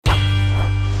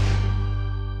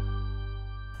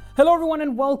Hello everyone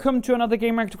and welcome to another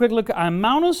Gamereactor Quick Look. I'm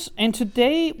Magnus, and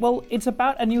today, well, it's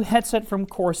about a new headset from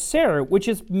Corsair, which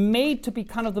is made to be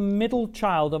kind of the middle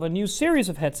child of a new series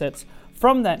of headsets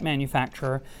from that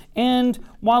manufacturer. And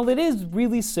while it is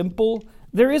really simple,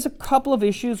 there is a couple of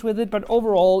issues with it, but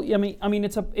overall, I mean,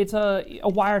 it's a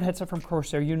wired headset from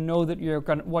Corsair. You know that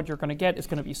what you're gonna get is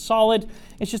gonna be solid.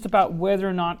 It's just about whether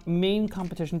or not main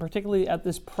competition, particularly at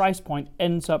this price point,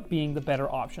 ends up being the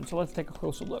better option. So let's take a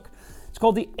closer look. It's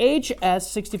called the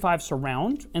HS65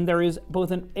 Surround, and there is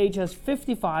both an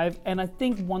HS55 and I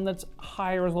think one that's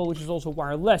higher as well, which is also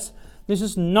wireless. This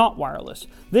is not wireless.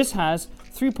 This has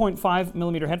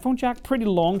 3.5mm headphone jack, pretty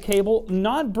long cable,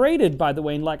 not braided, by the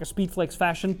way, in like a SpeedFlex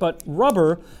fashion, but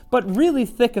rubber, but really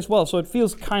thick as well, so it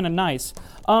feels kind of nice.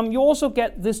 You also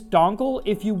get this dongle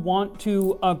if you want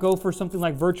to go for something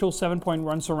like virtual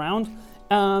 7.1 surround.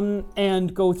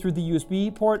 And go through the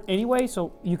USB port anyway,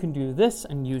 so you can do this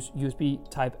and use USB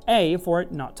Type A for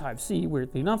it, not Type C,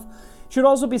 weirdly enough. Should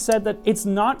also be said that it's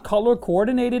not color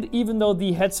coordinated, even though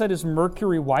the headset is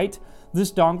mercury white. This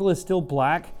dongle is still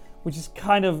black, which is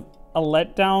kind of a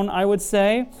letdown, I would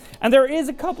say. And there is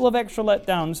a couple of extra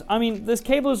letdowns. I mean, this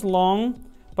cable is long,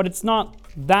 but it's not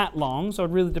that long, so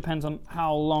it really depends on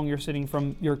how long you're sitting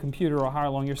from your computer or how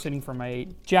long you're sitting from a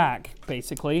jack,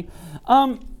 basically.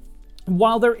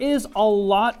 While there is a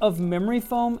lot of memory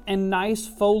foam and nice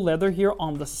faux leather here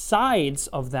on the sides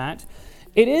of that,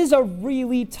 it is a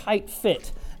really tight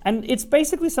fit. And it's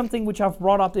basically something which I've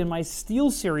brought up in my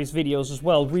SteelSeries videos as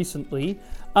well recently.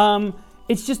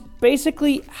 It's just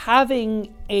basically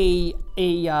having a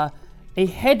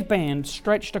headband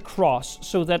stretched across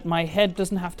so that my head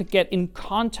doesn't have to get in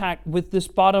contact with this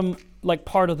bottom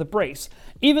part of the brace.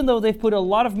 Even though they've put a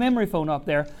lot of memory foam up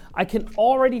there, I can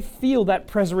already feel that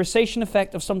pressurization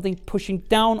effect of something pushing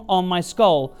down on my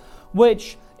skull,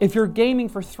 which, if you're gaming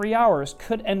for 3 hours,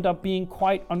 could end up being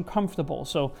quite uncomfortable.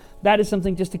 So that is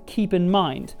something just to keep in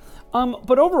mind.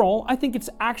 But overall, I think it's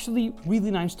actually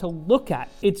really nice to look at.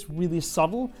 It's really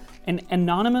subtle and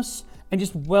anonymous and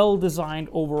just well designed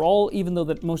overall, even though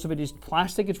that most of it is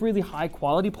plastic. It's really high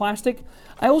quality plastic.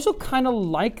 I also kind of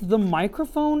like the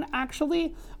microphone,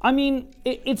 actually. I mean,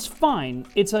 it's fine.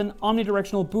 It's an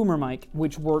omnidirectional boomer mic,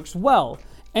 which works well.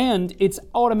 And it's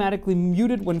automatically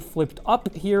muted when flipped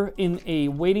up here in a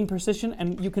waiting position,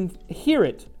 and you can hear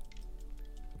it.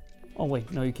 Oh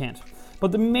wait, no you can't.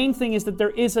 But the main thing is that there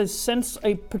is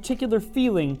a particular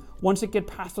feeling once it gets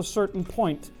past a certain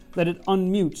point that it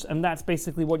unmutes, and that's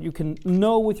basically what you can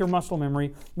know with your muscle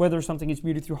memory, whether something is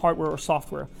muted through hardware or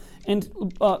software. And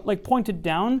pointed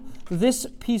down, this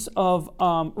piece of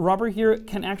rubber here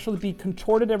can actually be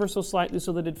contorted ever so slightly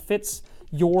so that it fits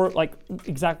your,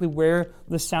 exactly where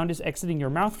the sound is exiting your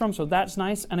mouth from, so that's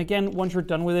nice. And again, once you're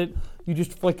done with it, you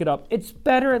just flick it up. It's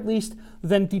better at least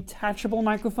than detachable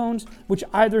microphones, which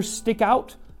either stick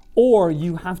out or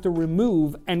you have to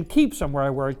remove and keep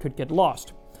somewhere where it could get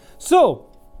lost. So,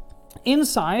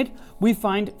 inside, we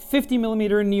find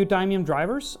 50mm neodymium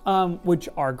drivers, which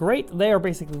are great. They are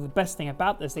basically the best thing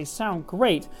about this. They sound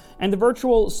great. And the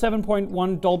virtual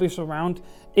 7.1 Dolby Surround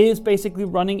is basically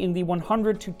running in the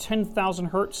 100 to 10,000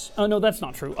 hertz. No, that's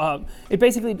not true.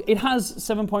 It has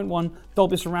 7.1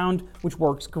 Dolby Surround, which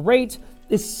works great.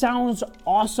 It sounds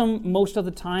awesome most of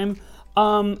the time.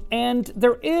 And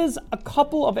there is a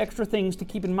couple of extra things to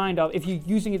keep in mind of if you're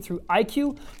using it through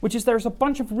iCUE, which is there's a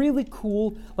bunch of really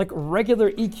cool,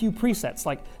 regular EQ presets,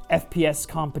 like FPS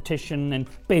competition and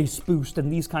bass boost and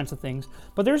these kinds of things.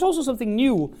 But there's also something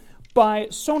new by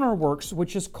SonarWorks,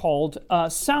 which is called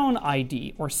Sound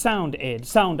ID or Sound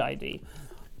ID.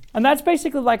 And that's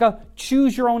basically like a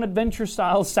choose your own adventure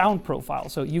style sound profile.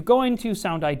 So you go into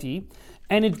Sound ID,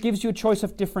 and it gives you a choice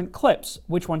of different clips.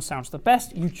 Which one sounds the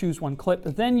best? You choose one clip,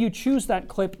 then you choose that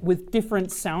clip with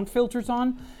different sound filters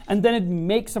on, and then it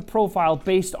makes a profile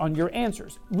based on your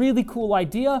answers. Really cool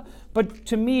idea, but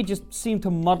to me it just seemed to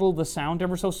muddle the sound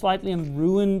ever so slightly and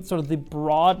ruin sort of the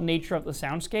broad nature of the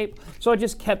soundscape. So I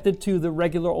just kept it to the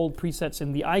regular old presets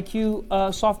in the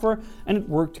iCUE software, and it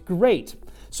worked great.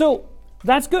 So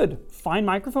that's good. Fine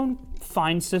microphone,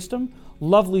 fine system,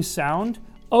 lovely sound,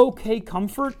 okay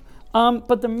comfort.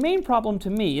 But the main problem to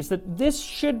me is that this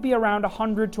should be around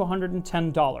 $100 to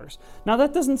 $110. Now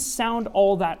that doesn't sound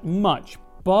all that much,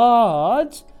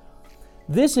 but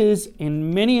this is,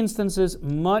 in many instances,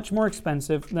 much more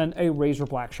expensive than a Razer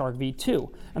Black Shark V2.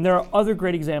 And there are other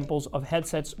great examples of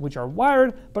headsets which are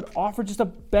wired, but offer just a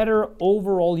better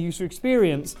overall user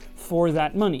experience for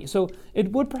that money. So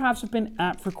it would perhaps have been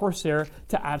apt for Corsair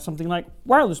to add something like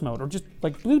wireless mode, or just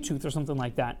like Bluetooth or something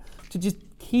like that, to just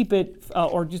keep it,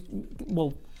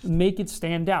 make it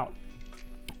stand out.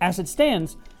 As it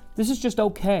stands, This is just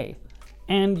okay.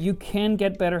 And you can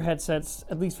get better headsets,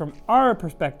 at least from our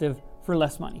perspective, for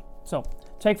less money. So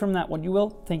take from that what you will.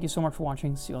 Thank you so much for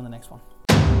watching. See you on the next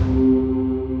one.